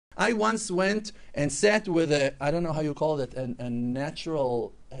I once went and sat with I don't know how you call it, a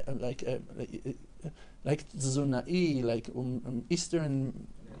natural, like Tsunai, like Eastern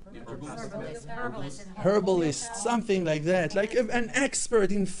herbalist, something like that, like an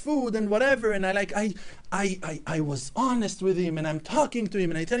expert in food and whatever. And I was honest with him, and I'm talking to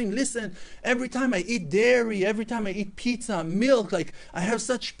him, and I tell him, listen, every time I eat dairy, every time I eat pizza, milk, like I have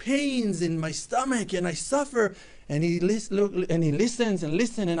such pains in my stomach and I suffer. And he listens and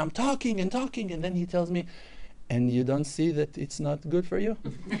listens, and I'm talking, and then he tells me, and you don't see that it's not good for you?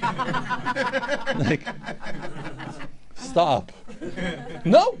 Like, stop.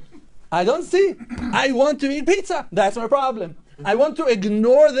 No, I don't see. I want to eat pizza. That's my problem. I want to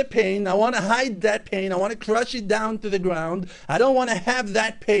ignore the pain. I want to hide that pain. I want to crush it down to the ground. I don't want to have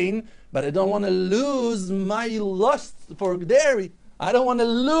that pain, but I don't want to lose my lust for dairy. I don't want to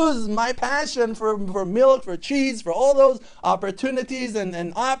lose my passion for milk, for cheese, for all those opportunities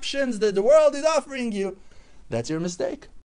and options that the world is offering you. That's your mistake.